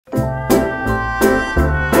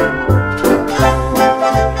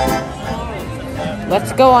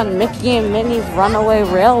Let's go on Mickey and Minnie's Runaway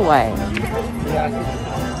Railway.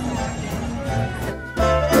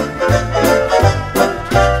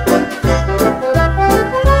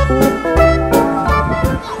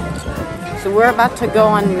 So we're about to go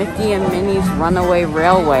on Mickey and Minnie's Runaway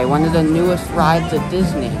Railway, one of the newest rides at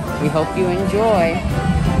Disney. We hope you enjoy.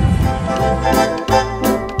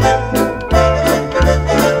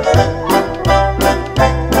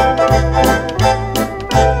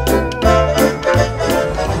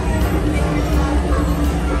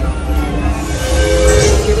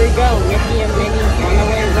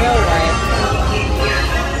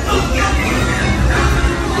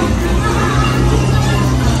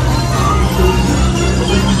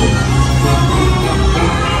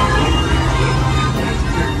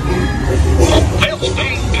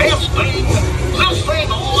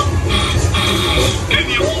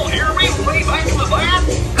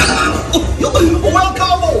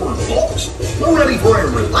 Welcome aboard, folks. We're ready for a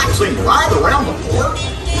relaxing ride around the park.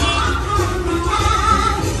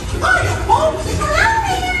 Hiya, folks.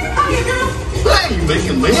 Hiya, girl. Hey, Mickey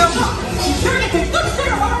and Minnie.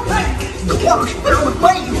 The water's filled with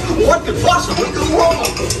babies. What could possibly go wrong?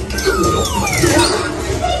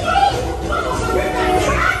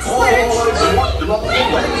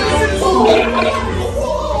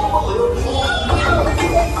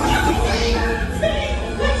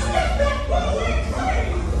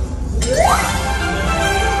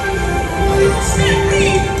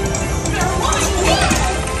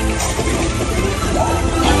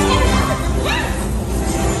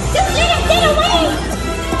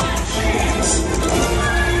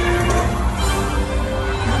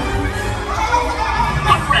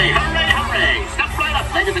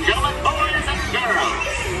 Ladies and gentlemen, boys and girls.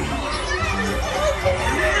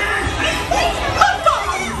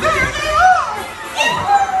 There they are!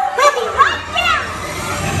 Ready, right now!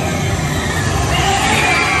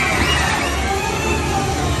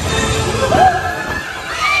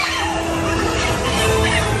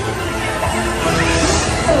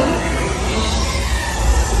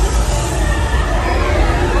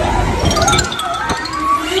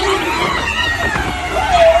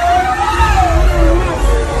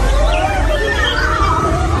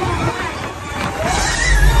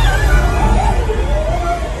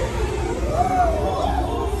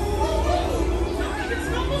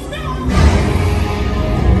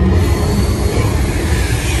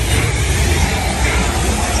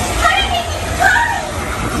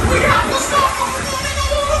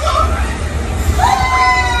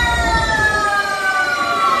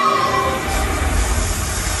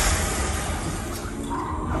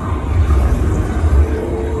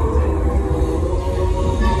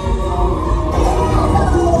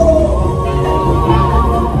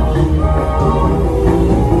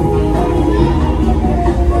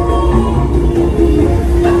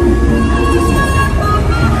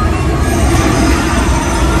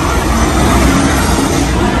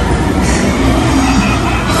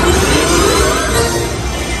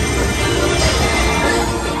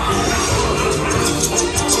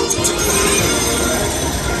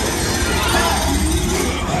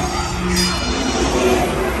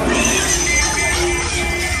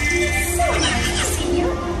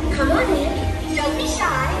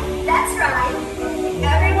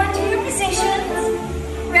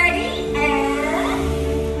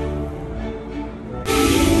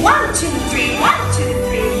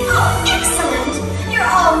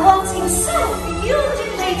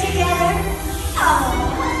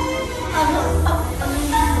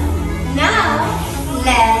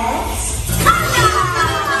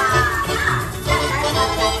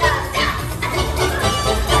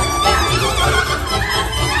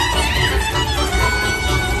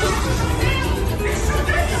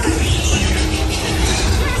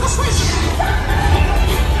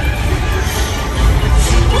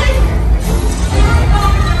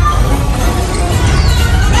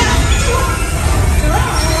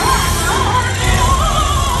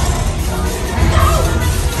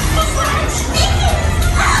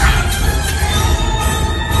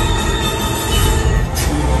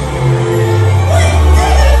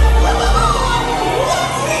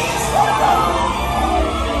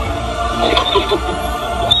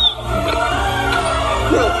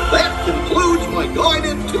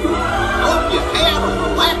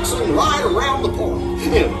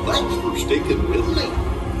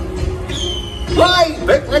 Right,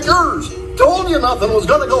 picnickers! Told you nothing was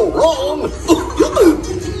gonna go wrong. Nothing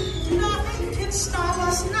can stop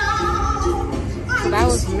us now. So that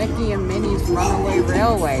was Mickey and Minnie's Runaway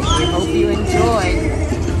Railway. We hope you enjoyed.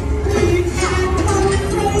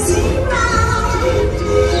 Crazy ride.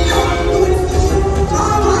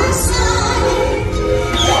 On my side.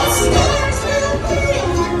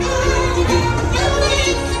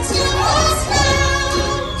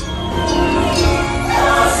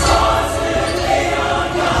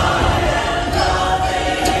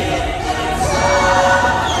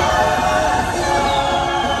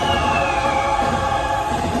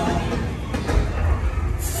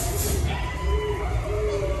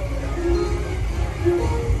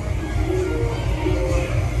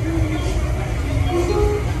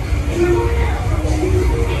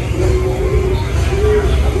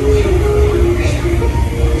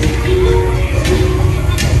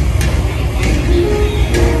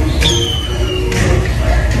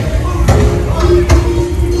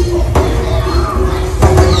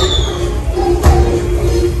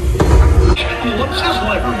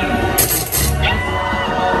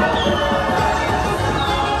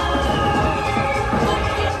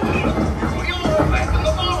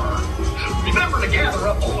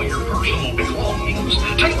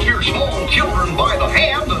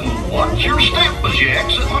 watch your step as you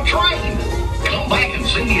exit my train. Come back and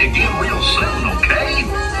see me again real soon, okay?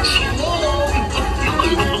 So long.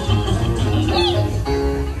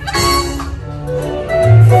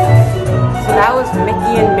 So that was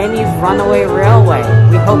Mickey and Minnie's Runaway Railway.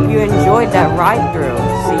 We hope you enjoyed that ride through.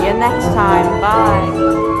 See you next time.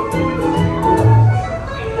 Bye.